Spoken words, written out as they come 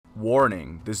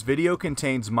Warning, this video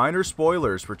contains minor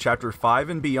spoilers for Chapter 5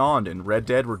 and beyond in Red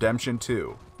Dead Redemption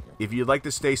 2. If you'd like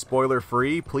to stay spoiler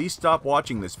free, please stop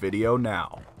watching this video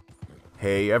now.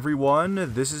 Hey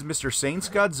everyone, this is Mr. Saints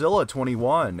Godzilla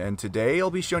 21, and today I'll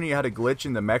be showing you how to glitch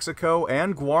in the Mexico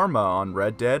and Guarma on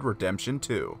Red Dead Redemption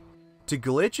 2. To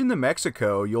glitch in the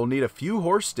Mexico, you'll need a few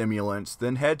horse stimulants,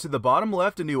 then head to the bottom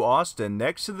left of New Austin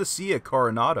next to the Sea of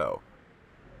Coronado.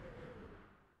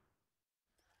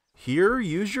 Here,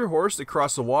 use your horse to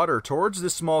cross the water towards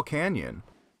this small canyon.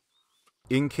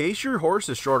 In case your horse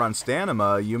is short on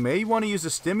stamina, you may want to use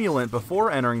a stimulant before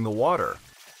entering the water.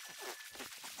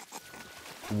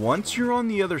 Once you're on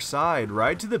the other side,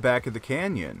 ride to the back of the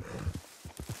canyon.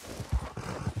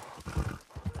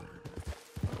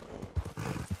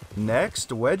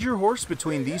 Next, wedge your horse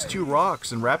between these two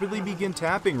rocks and rapidly begin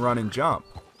tapping run and jump.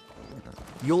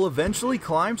 You'll eventually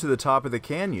climb to the top of the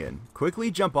canyon. Quickly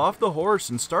jump off the horse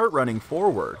and start running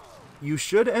forward. You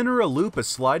should enter a loop of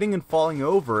sliding and falling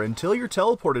over until you're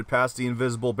teleported past the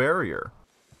invisible barrier.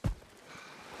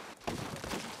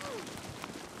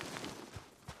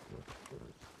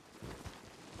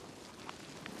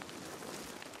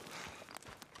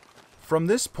 From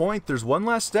this point, there's one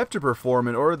last step to perform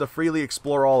in order to freely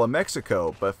explore all of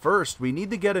Mexico, but first, we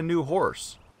need to get a new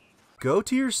horse. Go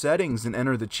to your settings and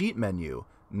enter the cheat menu.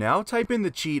 Now type in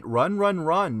the cheat run run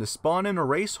run to spawn in a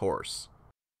racehorse.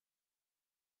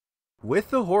 With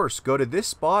the horse, go to this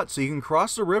spot so you can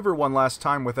cross the river one last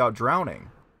time without drowning.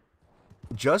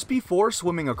 Just before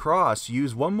swimming across,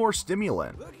 use one more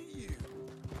stimulant.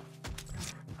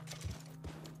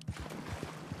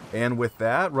 And with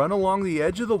that, run along the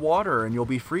edge of the water and you'll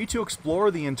be free to explore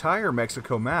the entire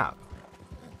Mexico map.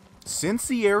 Since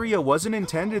the area wasn't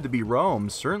intended to be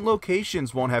roamed, certain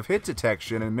locations won't have hit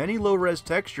detection and many low-res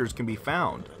textures can be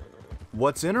found.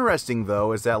 What's interesting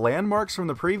though is that landmarks from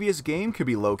the previous game could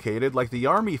be located, like the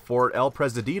army fort El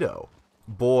Presidido.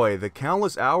 Boy, the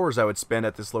countless hours I would spend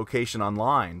at this location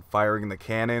online, firing the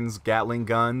cannons, Gatling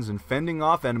guns, and fending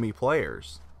off enemy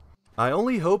players. I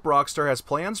only hope Rockstar has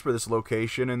plans for this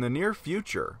location in the near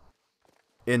future.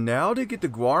 And now to get to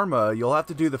Guarma, you'll have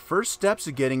to do the first steps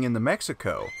of getting into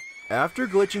Mexico. After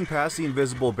glitching past the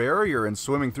invisible barrier and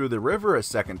swimming through the river a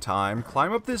second time,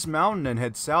 climb up this mountain and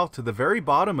head south to the very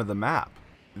bottom of the map.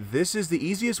 This is the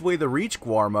easiest way to reach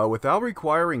Guarma without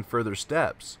requiring further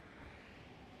steps.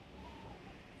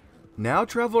 Now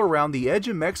travel around the edge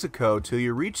of Mexico till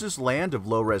you reach this land of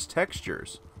low-res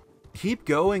textures. Keep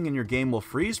going and your game will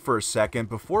freeze for a second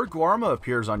before Guarma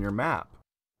appears on your map.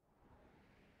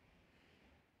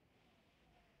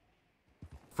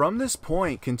 From this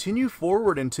point, continue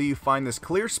forward until you find this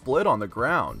clear split on the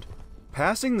ground.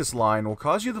 Passing this line will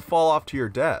cause you to fall off to your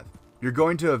death. You're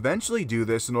going to eventually do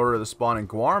this in order to spawn in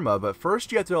Guarma, but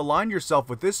first you have to align yourself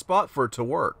with this spot for it to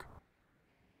work.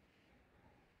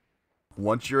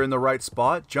 Once you're in the right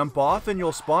spot, jump off and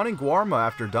you'll spawn in Guarma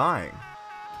after dying.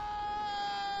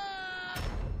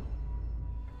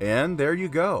 And there you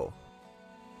go.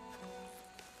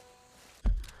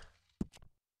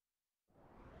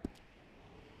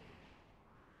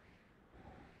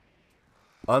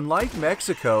 Unlike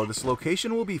Mexico, this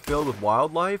location will be filled with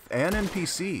wildlife and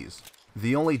NPCs.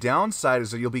 The only downside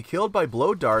is that you'll be killed by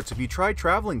blow darts if you try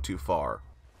traveling too far.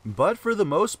 But for the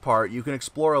most part, you can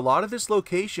explore a lot of this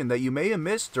location that you may have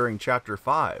missed during Chapter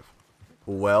 5.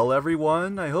 Well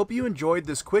everyone, I hope you enjoyed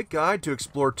this quick guide to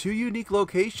explore two unique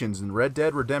locations in Red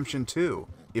Dead Redemption 2.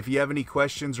 If you have any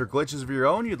questions or glitches of your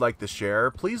own you'd like to share,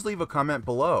 please leave a comment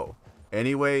below.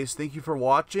 Anyways, thank you for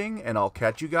watching, and I'll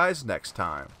catch you guys next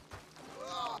time.